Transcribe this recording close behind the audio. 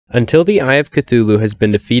Until the Eye of Cthulhu has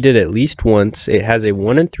been defeated at least once, it has a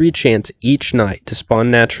 1 in 3 chance each night to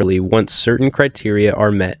spawn naturally once certain criteria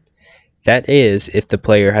are met. That is, if the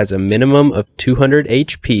player has a minimum of 200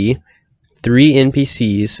 HP, 3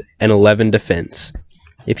 NPCs, and 11 defense.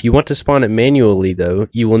 If you want to spawn it manually though,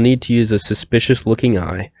 you will need to use a suspicious looking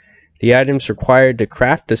eye. The items required to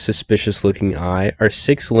craft a suspicious looking eye are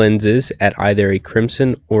 6 lenses at either a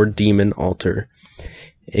crimson or demon altar.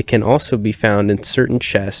 It can also be found in certain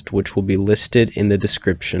chests, which will be listed in the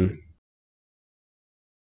description.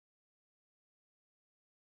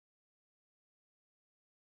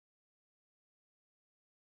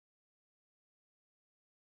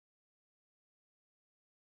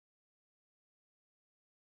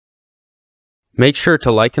 Make sure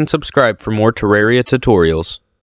to like and subscribe for more Terraria tutorials.